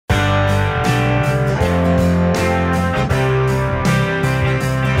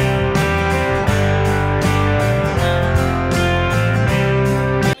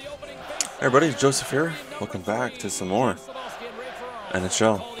Hey everybody, Joseph here. Welcome back to some more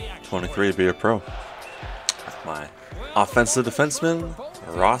NHL 23 Be a Pro. My offensive defenseman,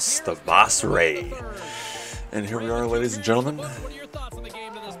 Ross the Boss Ray. And here we are, ladies and gentlemen.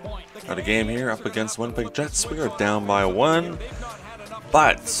 Got a game here up against Winnipeg Jets. We are down by one,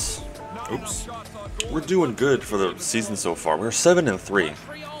 but we're doing good for the season so far. We're 7-3.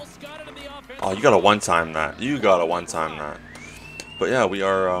 Oh, you gotta one-time that. You gotta one-time that. But yeah, we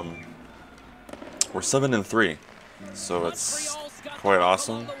are we're 7-3, so it's quite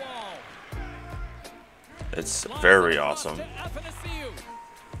awesome. It's very awesome.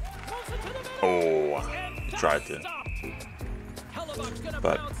 Oh, he tried to.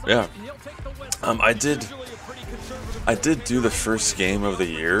 But yeah, I did do the first game of the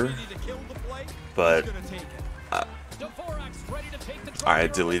year, but I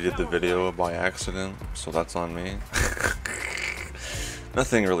deleted the video by accident, so that's on me.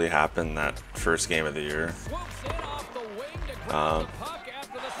 Nothing really happened that first game of the year.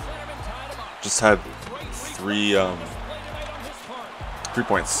 Just had three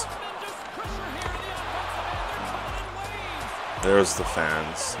points. There's the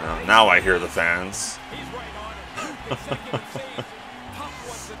fans. Now I hear the fans.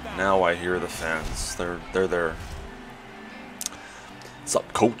 Now I hear the fans. They're there. What's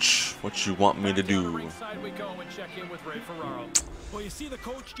up, coach? What you want me to do? Well, you see the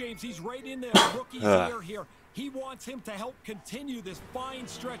coach, James, he's right in there. Rookie's here. He wants him to help continue this fine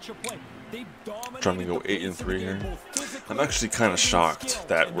stretch of play. They've dominated. Trying to go 8-3 here. I'm actually kind of shocked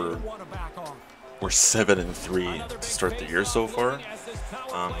that we're 7-3 to start the year so far.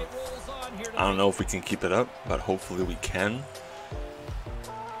 I don't know if we can keep it up, but hopefully we can.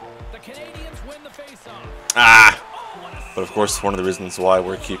 But of course, one of the reasons why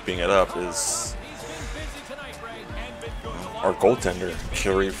we're keeping it up is our goaltender,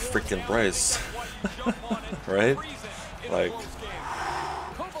 Carey freaking Price. Right? Like,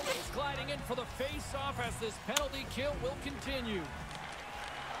 gliding in for the face-off as this penalty kill will continue.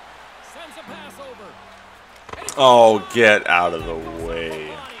 Sends a pass over. oh, get out of the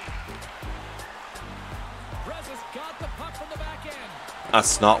way. Got the puck from the back end.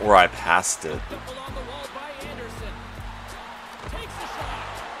 That's not where I passed it. Along the wall by Anderson. Takes the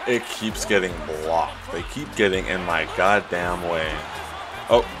shot. It keeps getting blocked. They keep getting in my goddamn way.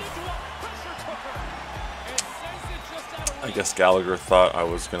 Oh. I guess Gallagher thought I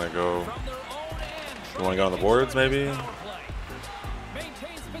was gonna go. You wanna go on the boards, maybe?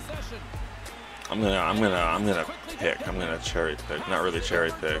 I'm gonna pick. I'm gonna cherry pick. Not really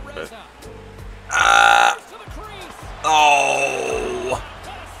cherry pick, but oh,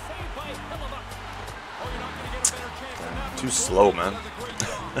 too slow, man.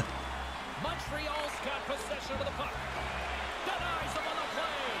 Montreal's got possession of the puck. Denies him on the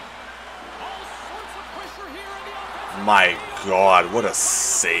play. All sorts of pressure here in the offensive. My God, what a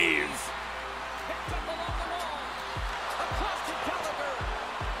save! Picked up along the wall. Across to Gallagher.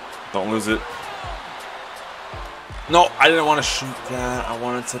 Don't lose it. No, I didn't want to shoot that. I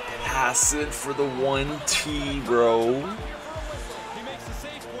wanted to pass it for the 1T, bro. He makes the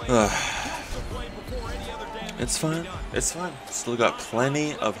save point. It's fine. It's fine. Still got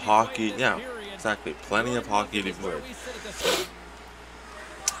plenty of hockey. Yeah, exactly. Plenty of hockey to play.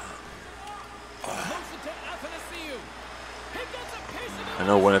 I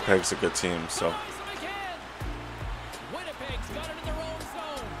know Winnipeg's a good team, so. Winnipeg's got it in their own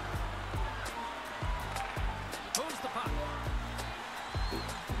zone. Moves the puck.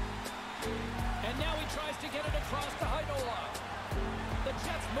 And now he tries to get it across to Heinola. The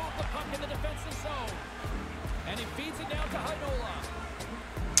Jets move the puck in the defensive zone. And he feeds it down to Heinola.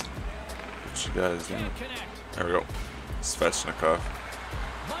 What you guys doing? Can't connect. There we go. Svechnikov.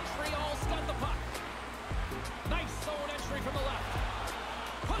 Montreal's got the puck. Nice zone entry from the left.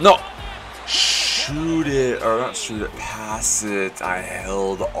 No! Shoot it. Or not shoot it. Pass it. I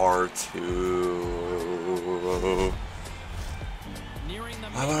held R2.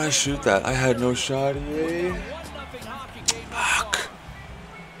 Why would I shoot that? I had no shot, EA. Fuck.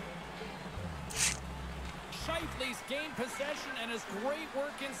 Scheifele's gained possession and his great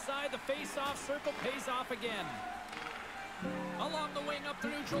work inside the face-off circle pays off again. Along the wing up the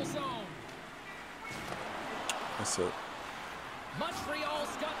neutral zone. That's it.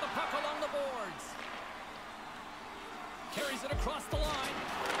 Montreal's got the puck along the boards. Carries it across the line.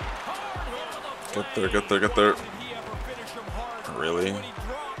 Hard hit on the Get there, get there, get there. Did he ever finish him hard? Really? When he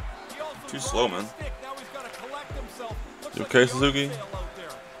dropped, he also Too lost slow, the man. stick. Now he's got to collect himself. Looks You like okay, a Suzuki? yard sale out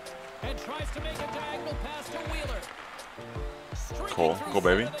there. And tries to make a diagonal pass to Wheeler. Streaking Cool. through Go,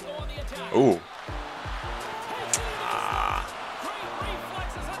 baby. center, they go on the attack. Ooh. Great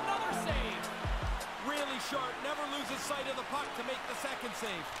reflexes, another save. side of the puck to make the second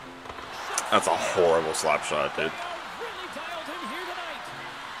save. That's a horrible slap shot, dude. Really dialed in here tonight.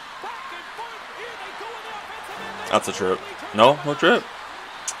 Back and forth. Here they go in the offensive end. That's a trip. No, no trip.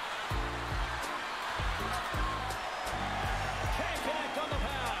 Can't connect on the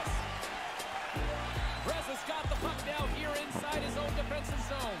pass. Brez has got the puck now here inside his own defensive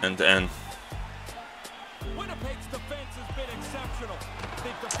zone. End to end. Winnipeg's defense has been exceptional.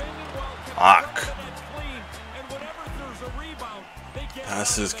 They've defended well, kept Fuck. the net clean, and whenever there's a rebound, they get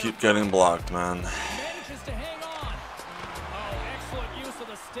Passes keep getting blocked, man. Manages to hang on. Oh, excellent use of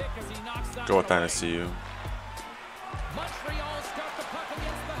the stick as he knocks that Go with one away. Dynasty U. Montreal start the puck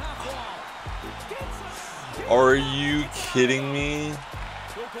against the half wall. Gets a Are you kidding me? The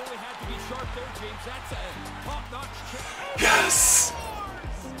goalie had to be sharp there, James. That's a top-notch check. Yes!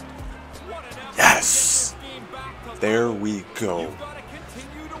 What an effort Yes! to get this game back to There life. we go. You've got to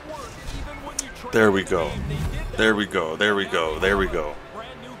continue to work even when you trade There we the go. game. They did that. There we go. There we go. There we go.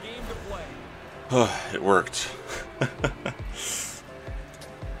 Brand new game to play. It worked.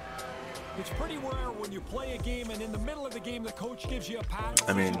 It's pretty rare when you play a game and in the middle of the game the coach gives you a pass.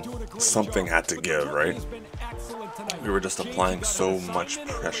 I mean, something had to give, right? We were just applying so much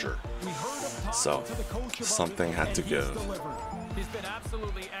pressure. So, something had to give. He's been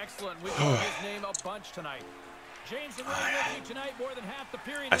absolutely excellent. We've got his name a bunch tonight. James and Ray with you tonight more than half the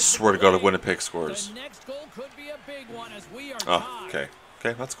period. I swear to God, if Winnipeg scores. The next goal could be a big one as we are Oh, tied. okay.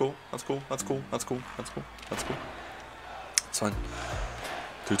 Okay, that's cool. That's cool. That's cool. That's cool. That's cool. That's cool. It's fine.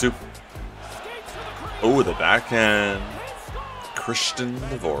 2-2. Oh, the backhand. Christian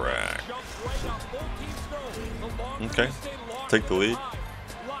Dvorak. Okay. Take the lead.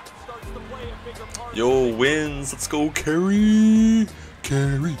 Yo, wins. Let's go, Carey.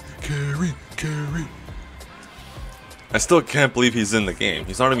 Carey, Carey, Carey. I still can't believe he's in the game.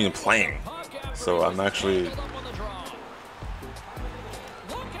 He's not even playing. So I'm actually...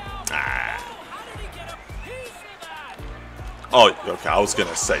 Oh, okay, I was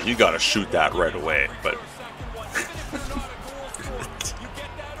gonna say, you gotta shoot that right away, but...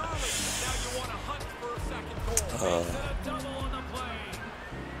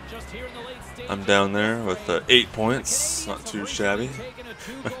 I'm down there with 8 points, not too shabby.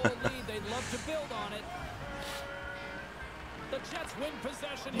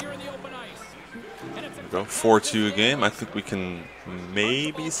 There we go, 4-2 game. I think we can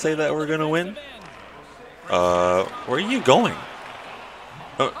maybe say that we're gonna win. Where are you going?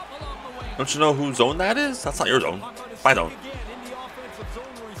 Don't you know whose zone that is? That's not your zone. My zone.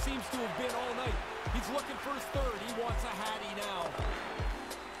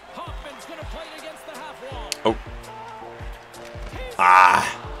 Oh. Ah.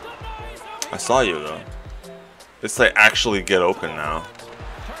 I saw you though. It's like actually get open now.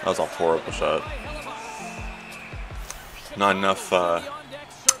 That was a horrible shot. Not enough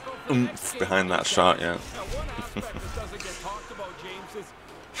oomph behind that shot yet.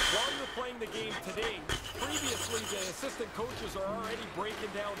 While you're playing the game today, previously the assistant coaches are already breaking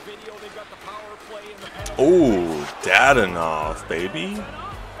down video. They've got the power play and the penalty. Oh, Dadonov, baby.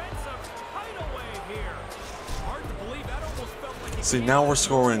 See, now we're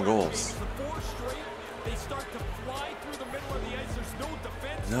scoring goals.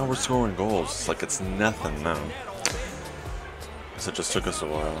 Now we're scoring goals. It's like it's nothing now. Guess it just took us a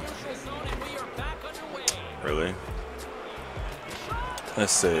while. Really?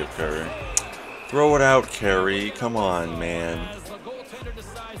 Nice save, Carey. Throw it out, Carey. Come on, man.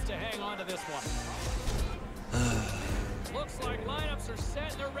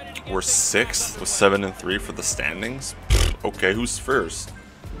 We're 6th with 7-3 for the standings. Okay, who's first?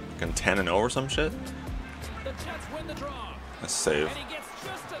 Fucking 10-0 or some shit? Nice save.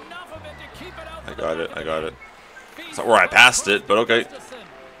 I got it. I got it. It's not where I passed it, but okay.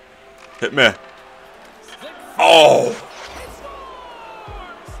 Hit me. Oh!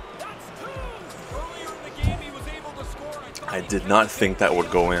 I did not think that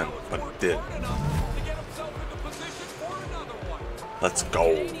would go in, but it did. Let's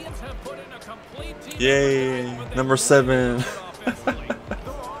go. Yay! Number 7.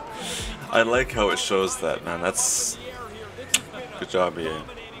 I like how it shows that, man. That's... Good job, EA.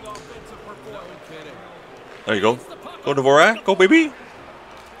 There you go. Go, Dvorak. Go, baby.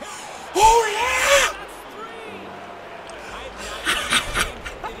 Oh,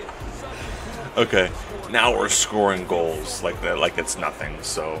 yeah! Okay. Now we're scoring goals like that, like it's nothing,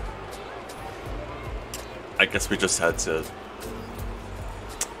 so... I guess we just had to...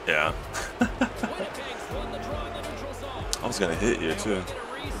 Yeah. I was gonna hit you, too.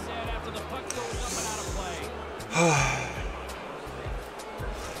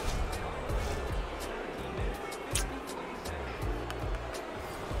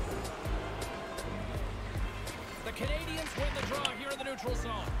 Canadians win the draw here in the neutral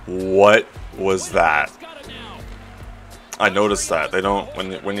zone. What was that? He's got it now. I noticed that they don't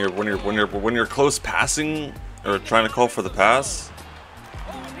when you're close passing or trying to call for the pass,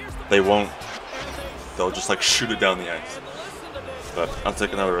 they won't. They'll just like shoot it down the ice. But I'll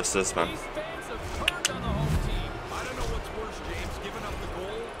take another assist, man. These fans have turned on the home team. I don't know what's worse, James, giving up the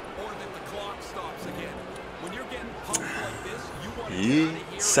goal or that the clock stops again. When you're getting pumped like this, you want to get out of Yeah,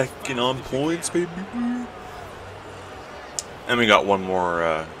 here. second on points, baby. And we got one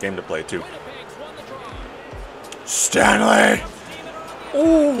more game to play too. Winnipeg's won the draw. Stanley.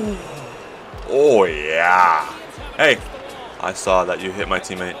 Ooh. Oh yeah. Hey, I saw that you hit my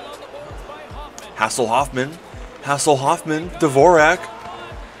teammate. Hasselhoffman. Hasselhoffman. Dvorak.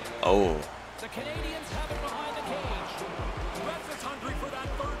 Oh, The Canadians have it behind the cage. Wes is hungry for that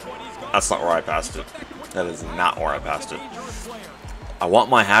third one. He's got that's not where I passed it. That is not where I passed it. dangerous player. I want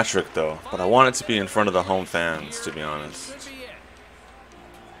my hat trick though, but I want it to be in front of the home fans, to be honest. Could be it.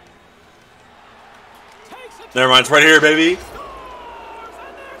 Takes it. Never mind, it's right here, baby.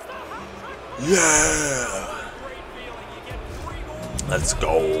 Yeah. Great feeling. You get 3 goals. Let's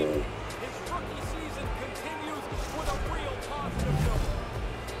go. His rookie season continues with a real positive note.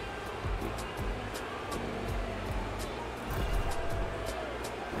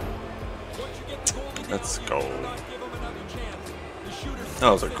 Once you get the goalie down, Let's you go. cannot give him another chance. The shooter That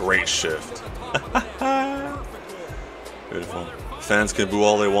was a sits great right shift. to the top of the net. Perfect goal. Beautiful. Fans can boo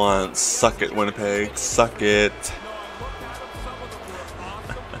all they want. Suck it, Winnipeg. Suck it. No, I looked at them. Some of them were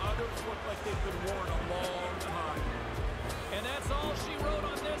awesome. Others look like they've been worn a long time. And that's all she wrote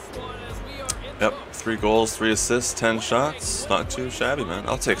on this one as we are in the Yep, books. 3 goals, 3 assists, 10 shots. Not too shabby, man.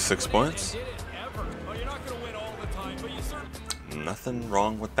 I'll take 6 points. Did it ever. Well, you're not going to win all the time, but you certainly... Nothing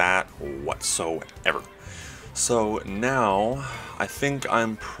wrong with that whatsoever. So now, I think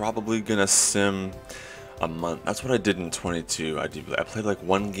I'm probably gonna sim a month. That's what I did in 22. I played like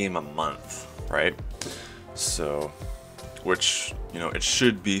 1 game a month, right? So, which, you know, it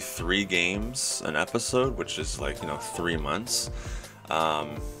should be 3 games an episode, which is like, you know, 3 months.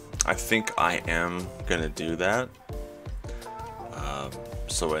 I think I am gonna do that.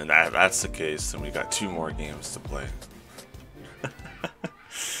 So when that's the case, then we got 2 more games to play.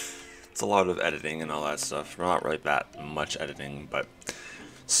 It's a lot of editing and all that stuff. Not really that much editing, but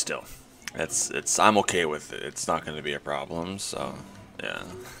still, it's I'm okay with it. It's not going to be a problem. So yeah.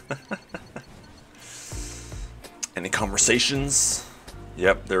 Any conversations?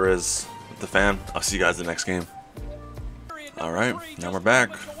 Yep, there is with the fan. I'll see you guys in the next game. All right, now we're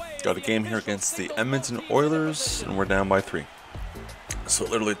back. Got a game here against the Edmonton Oilers, and we're down by 3. So it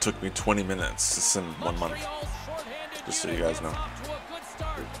literally took me 20 minutes to sim 1 month. Montreal's shorthanded Just so you unit guys gets know. off to a good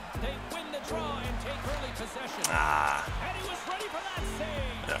start. They win the draw and take early possession. Ah, And he was ready for that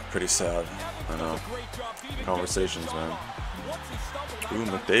save. yeah, pretty sad. I know. Great job beating Conversations, Gibson. man. Once he stumbled Ooh,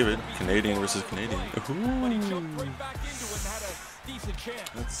 outside McDavid, the Canadian versus Canadian. but he jumped Ooh. right back into it and had a decent chance.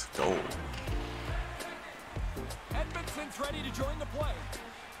 Let's go. Edmonton's ready to join the play.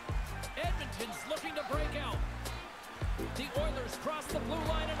 Edmonton's looking to break out. The Oilers cross the blue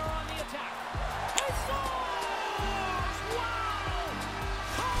line and are on the attack. He scores! Wow!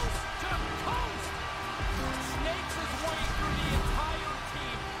 Coast to coast! Snakes his way through the entire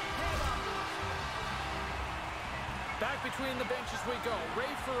team. Head up. Back between the benches we go.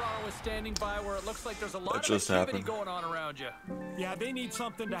 Ray Ferraro is standing by where it looks like there's a lot That of just activity happened. going on around you. Yeah, they need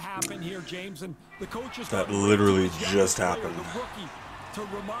something to happen here, James, and the coaches. That got to literally his young just player, happened. The rookie, to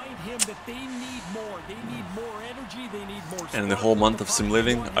remind him that they need more. They need more energy. They need more. And in the spark. whole month of The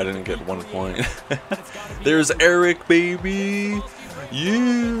simulating, puck I didn't get be 1 point. creative. It's gotta be There's that Eric, baby.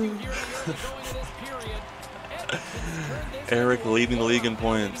 You. Eric leading the league in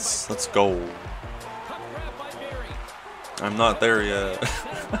points. Let's go. I'm not there yet.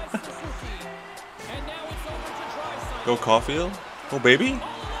 Go Caulfield. Go baby.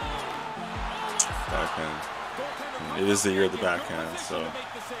 Backhand. It is the year of the backhand, so.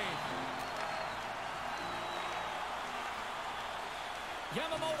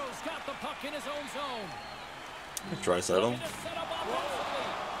 Yamamoto's got the puck in his own zone. Draisaitl.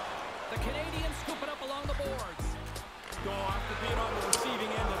 The Canadians scoop it up along the boards. Go after being on the receiving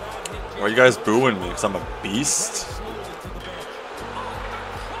end of that hit. Why are you guys booing me? Because I'm a beast?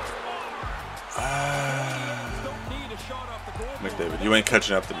 McDavid. You ain't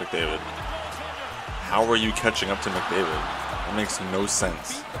catching up to McDavid. How are you catching up to McDavid? That makes no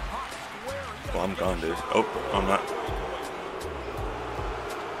sense. Well, I'm gone, dude. Oh, I'm not.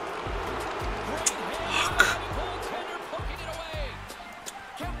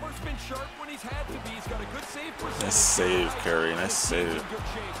 Kemper's been sharp when he's had to be. He's got a good save percentage. Nice save, Carey. Nice save. Good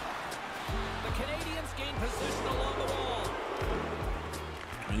shape. The Canadians gain possession along the wall.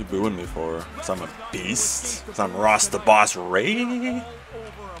 What are you booing me for? Because I'm a beast? Because I'm Ross the Boss Ray? All over him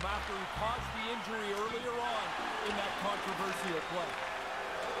after he caused the injury earlier on in that controversial play.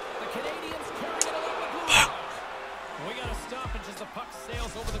 The Canadians carry it along the blue line. We got a stoppage as the puck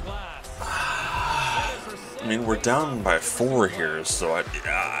sails over the glass. I mean, we're down by 4 here, so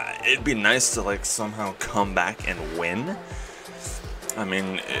it'd be nice to like somehow come back and win. I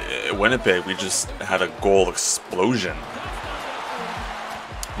mean, Winnipeg, we just had a goal explosion.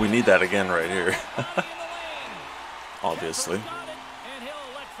 We need that again right here. Obviously. And he'll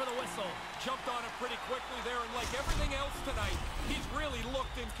elect for the whistle. Jumped on it pretty quickly there, and like everything else tonight, he's really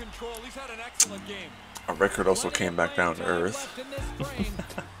looked in control. He's had an excellent game. Our record also came back down to earth.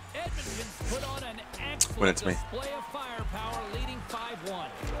 When it's me.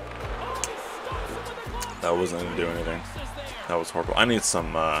 That wasn't gonna do anything. That was horrible. I need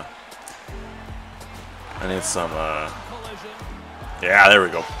some yeah, there we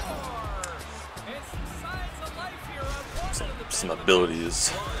go. Some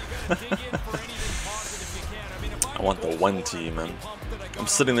abilities. I want the 1 team, man. I'm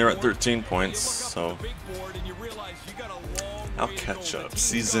sitting there at 13 points, so I'll catch up.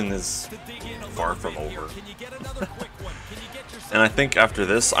 Season is far from over. And I think after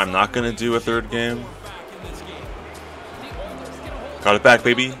this, I'm not going to do a 3rd game. Got it back,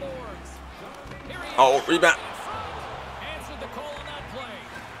 baby. Oh, rebound.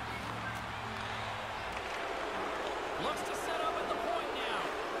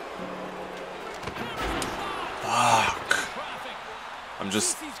 Fuck. I'm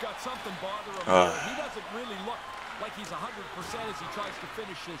just. He's got something bothering him. He doesn't really look like he's 100% as he tries to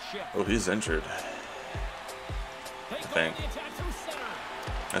finish his shift. Oh, he's injured. I think.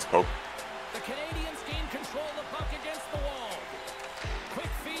 Nice poke. The Canadians gain control of the puck against the wall.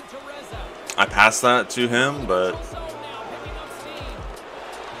 Quick feed to Reza. I passed that to him, but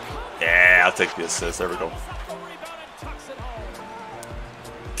yeah, I'll take the assist. There we go.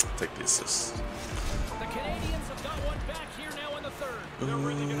 Take the assist. The Canadians have got one back here now in the 3rd. They're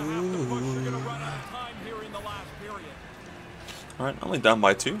really going to have to push. They're going to run out of time here in the last period. Alright, only down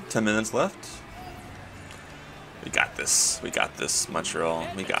by 2. 10 minutes left. We got this. We got this, Montreal.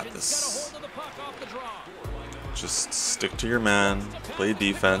 We got this. Just stick to your man. Play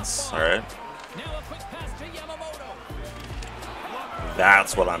defense. Alright.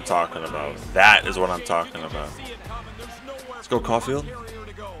 That's what I'm talking about. That is what I'm talking about. Let's go, Caulfield.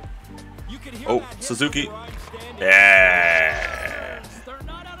 Oh, Suzuki. Yeah. They're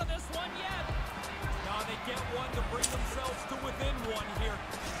not out of this one yet. Now they get one to bring themselves to within one here.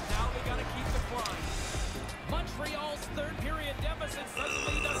 Now they got to keep the climb. Montreal's 3rd period deficit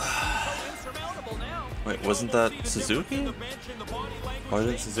suddenly doesn't seem so insurmountable now. Wait, wasn't that Suzuki? Why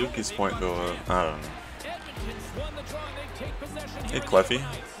didn't Suzuki's point go up? I don't know. Hey, Cleffy.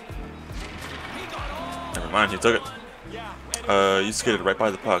 Never mind, he took it. You skated right by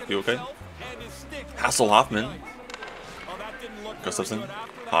the puck. You okay? Hasselhoffman. Gustafsson.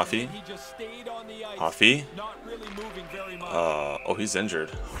 Hoffy. Hoffy. Oh, he's injured.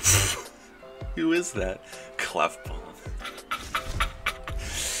 Who is that? Clefball.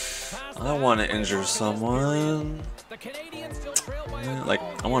 I want to injure someone. Like,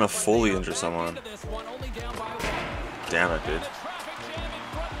 I want to fully injure someone. Damn it, dude.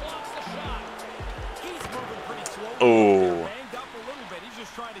 Oh.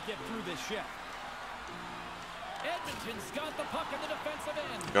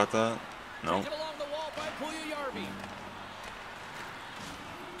 Got that? No.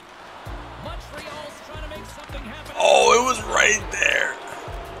 Oh, it was right there.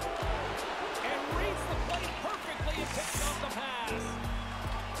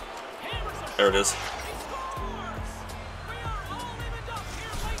 There it is.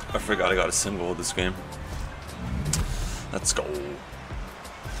 I forgot I got a single with this game. Let's go.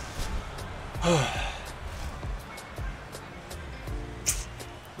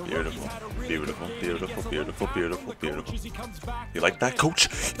 Beautiful, beautiful, beautiful, beautiful, beautiful, beautiful. You like that, coach?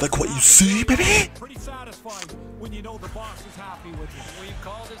 You like what you see, baby? Pretty satisfying when you know the boss is happy with you. We've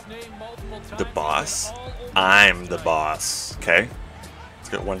called his name multiple times. The boss? I'm the boss, okay? Let's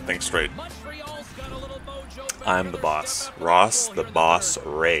get one thing straight. I'm the boss. Ross the Boss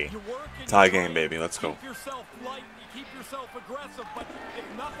Ray. Tie game, baby. Let's go. Keep yourself light, you keep yourself aggressive, but if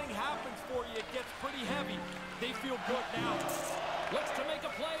nothing happens for you, it gets pretty heavy. They feel good now. Looks to make a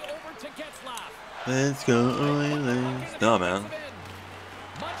play over to Getzlaf. Let's go, Oilers. No, man.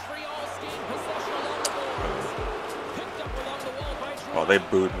 Oh, they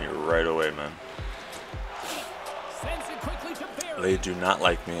booed me right away, man. They do not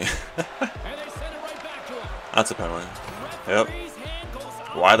like me. And they send it right back to him. That's a penalty. Yep. Referee's hand goes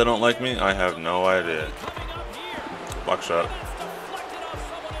out. Why they don't like me, I have no idea. Coming up here. Block shot. That's deflected off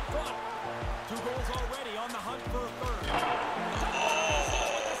someone in front. 2 goals already on the hunt for a third.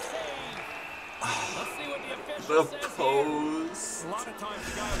 With the save. Let's see what the official The says here. pose. A lot of times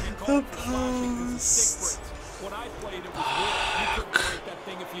the guy will get called for slashing because of stick post. breaks. When I played, it was wood. You couldn't break that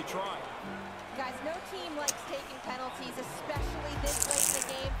thing if you tried. Guys, no team likes taking penalties, especially this late in the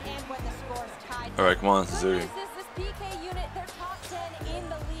game and when the score's tied. All right, come on, Good Suzuki. news is this PK unit, they're top 10 in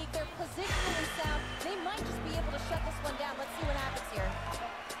the league. They're positionally sound. They might just be able to shut this one down. Let's see what happens here.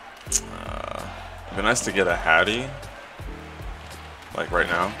 It'd be nice to get a Hattie, like right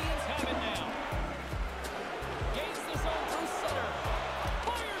now. Canadians have it now. Gains the zone through center.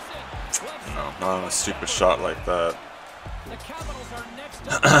 Fires it. Left No, side. not on a stupid shot like that. The Capitals are next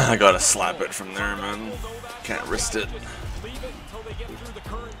up. I gotta slap it from there, man. Can't wrist it. Just leave it until they get through the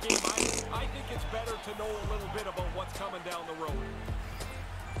current game. I think it's better to know a little bit about what's coming down the road.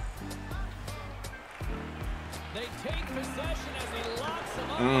 They take possession as he locks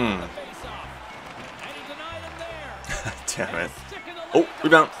him up on the face-off. And he denied him there. Damn it. Stick in the Oh, leg.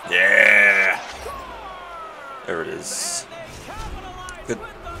 rebound. Yeah. There it is. They capitalize Good. with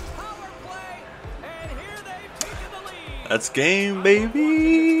the power play. And here they've taken the lead. That's game, When they get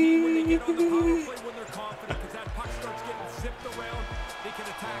baby. on the power play when they're confident, because that puck starts getting zipped around, they can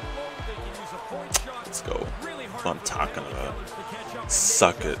attack low, they can use a point shot. Let's go. Really hard That's what I'm for the talking Penalty about. Killers to catch up, and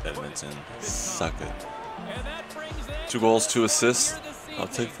Suck they it, just put Edmonton. this Suck time. it. And that brings them 2 goals, 2 to assists. here this I'll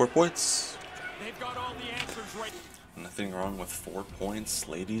take evening. 4 points. They've got all the answers right. Nothing wrong with 4 points,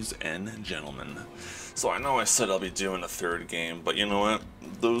 ladies and gentlemen. So I know I said I'll be doing a 3rd game, but you know what?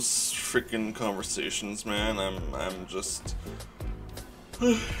 Those freaking conversations, man, I'm just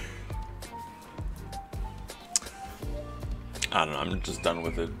I don't know, I'm just done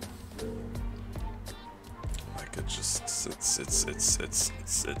with it. Like it just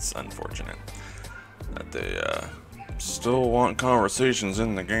it's unfortunate that they still want conversations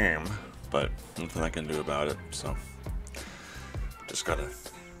in the game, but nothing I can do about it, so just gotta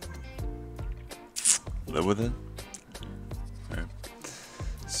live with it. Right.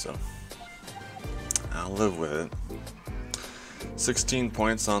 So I'll live with it. 16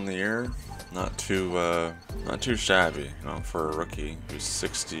 points on the year, not too shabby, you know, for a rookie who's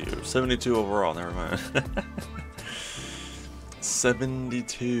 60 or 72 overall. Never mind.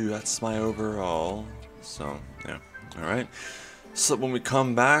 72. That's my overall. So yeah. All right. So when we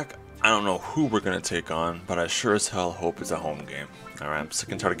come back, I don't know who we're gonna take on, but I sure as hell hope it's a home game. All right. I'm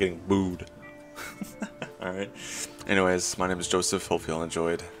sick and tired of getting booed. All right. Anyways, my name is Joseph. Hope you all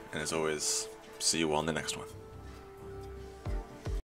enjoyed, and as always, see you all in the next one.